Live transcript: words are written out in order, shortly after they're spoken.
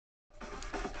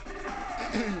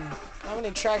How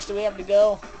many tracks do we have to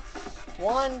go?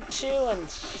 1, 2, and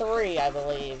 3, I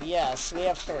believe. Yes, we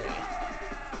have 3.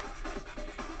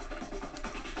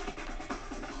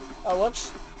 Oh,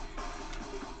 whoops.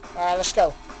 Alright, let's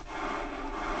go.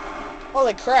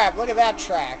 Holy crap, look at that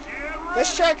track.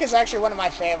 This track is actually one of my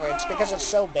favorites because it's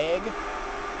so big.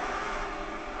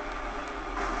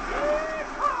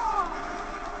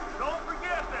 Don't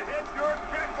forget to hit your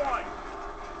checkpoint.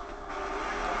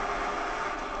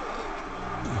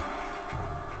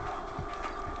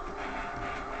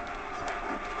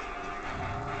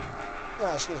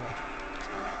 Oh, excuse me.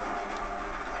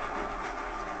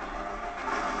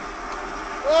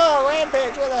 Whoa,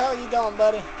 Rampage, where the hell are you going,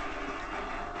 buddy?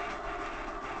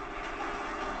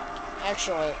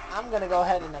 Actually, I'm going to go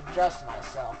ahead and adjust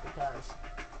myself because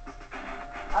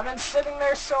I've been sitting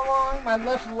there so long, my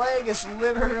left leg is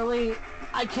literally,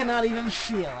 I cannot even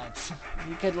feel it.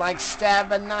 You could like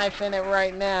stab a knife in it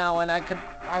right now and I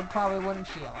probably wouldn't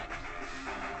feel it.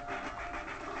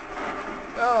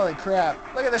 Holy crap.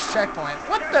 Look at this checkpoint.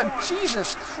 What the,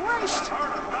 Jesus Christ.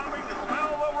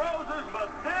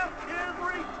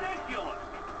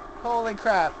 Holy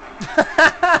crap.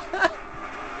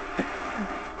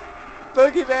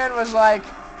 Boogeyman was like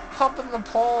pumping the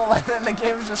pole and then the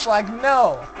game was just like,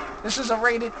 no, this is a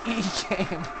rated E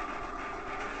game.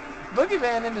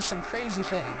 Boogeyman into some crazy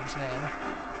things, man.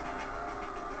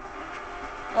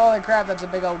 Holy crap, that's a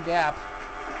big old gap.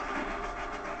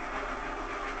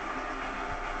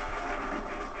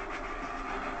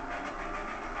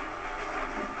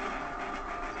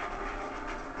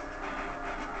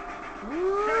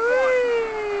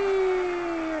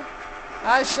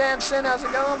 Hi, Samson. How's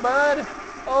it going, bud?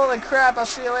 Holy crap, I'll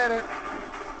see you later.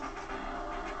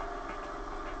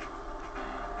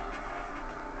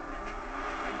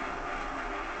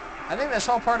 I think this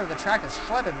whole part of the track is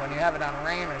flooded when you have it on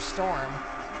rain or storm.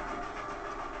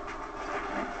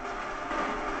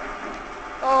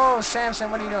 Oh,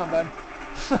 Samson, what are you doing, bud?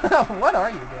 What are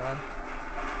you doing?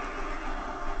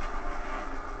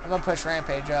 I'm gonna push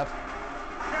Rampage up.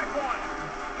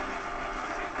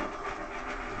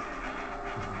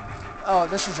 Oh,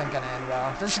 this isn't gonna end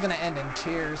well. This is gonna end in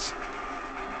tears.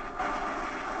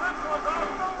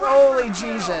 Holy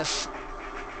Jesus.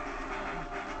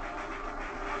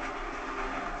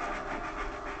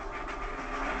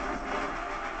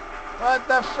 What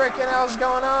the frickin' hell's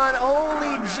going on?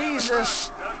 Holy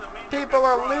Jesus. People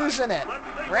are losing it.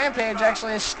 Rampage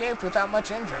actually escaped without much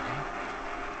injury.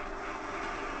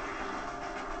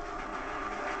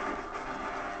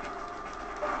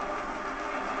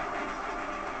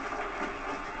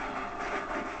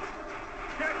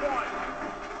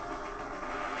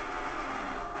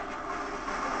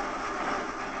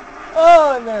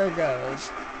 Oh, and there it goes.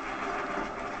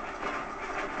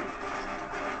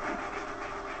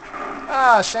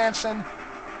 Ah, Samson.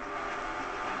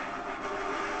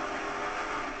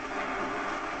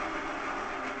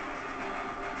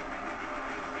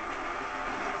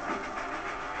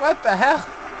 What the hell?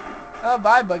 Oh,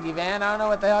 bye, Boogie Van. I don't know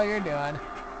what the hell you're doing.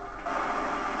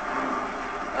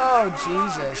 Oh,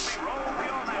 Jesus.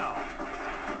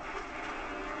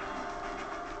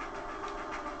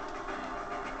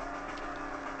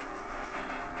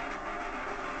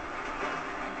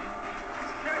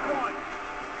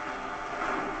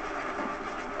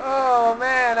 Oh,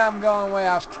 man, I'm going way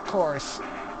off course.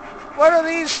 What are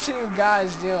these two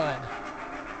guys doing?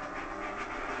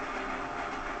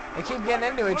 They keep getting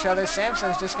into each other.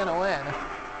 Samson's just going to win.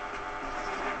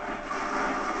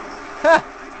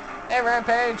 Hey,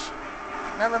 Rampage.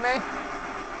 Remember me?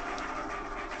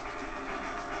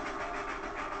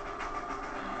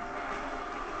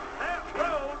 That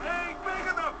road ain't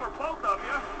big enough for both of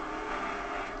you.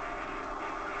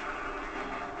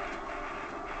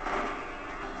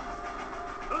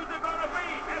 Who's it going to be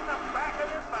in the back of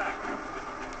this back?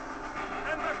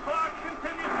 And the clock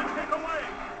continues to tick away.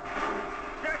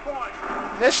 Checkpoint.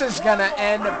 This is going to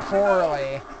end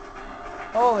poorly.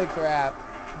 Holy crap.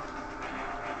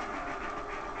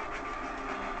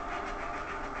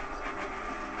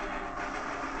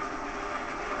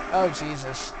 Oh,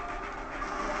 Jesus.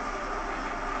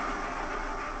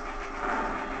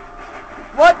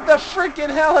 What the freaking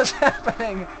hell is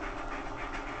happening?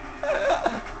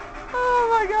 Oh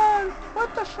my god.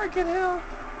 What the freaking hell?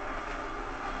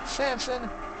 Samson,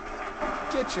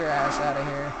 get your ass out of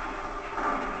here.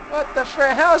 What the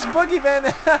frick? How's Boogie Van?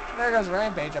 There goes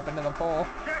Rampage up into the pole.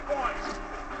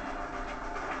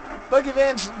 Boogie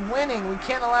Van's winning. We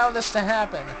can't allow this to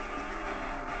happen.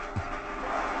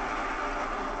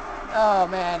 Oh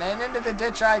man, and into the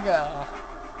ditch I go.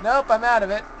 Nope, I'm out of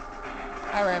it.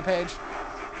 Hi, Rampage.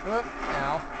 Whoop.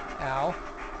 Ow. Ow.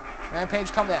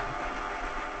 Rampage, calm down.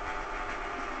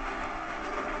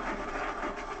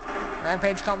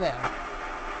 Rampage, calm down.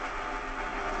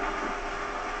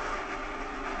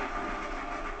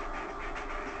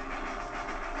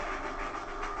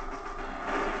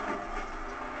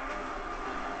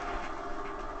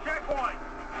 Checkpoint.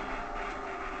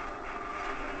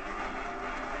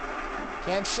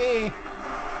 Can't see.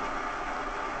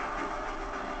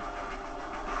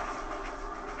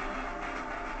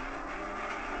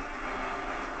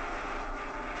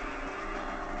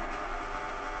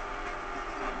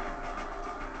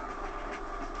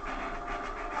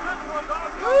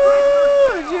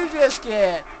 Ooh, did you just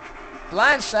get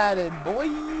blindsided, boy?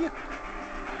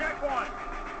 Checkpoint.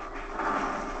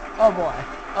 Oh boy.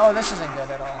 Oh, this isn't good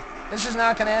at all. This is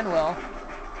not going to end well.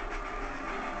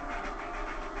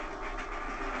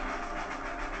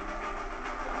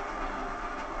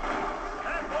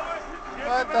 That boy is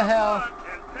What kicking the up hell? blood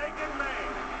and taking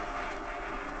names.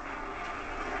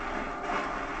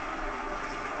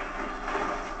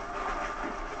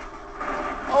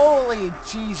 Holy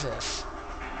Jesus.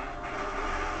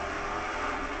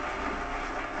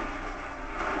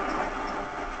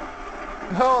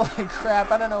 Holy crap,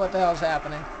 I don't know what the hell's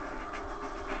happening.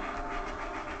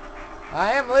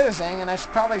 I am losing, and I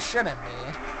probably shouldn't be.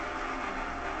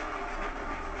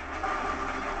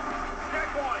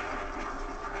 Checkpoint.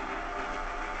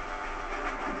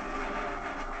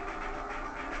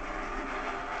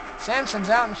 Samson's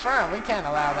out in front. We can't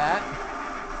allow that.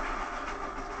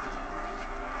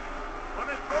 When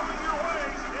it's going your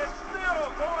way, it's still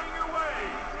going your way.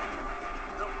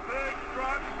 The big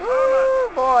truck coming. Ooh,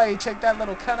 boy, take that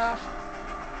little cutoff.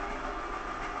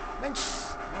 I think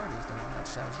Marty's the one that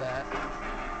says that.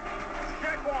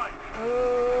 Checkpoint.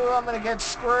 Ooh, I'm going to get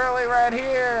squirrely right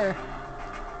here.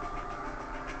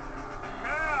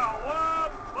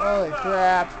 Holy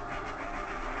crap.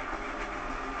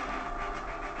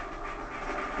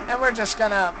 And we're just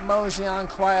going to mosey on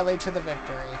quietly to the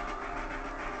victory.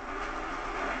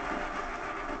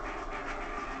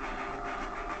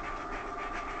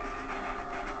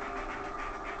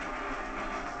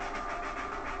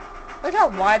 Look how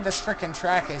wide this frickin'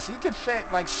 track is. You could fit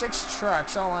like 6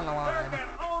 trucks all on the line. There can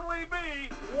only be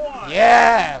one.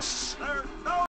 Yes!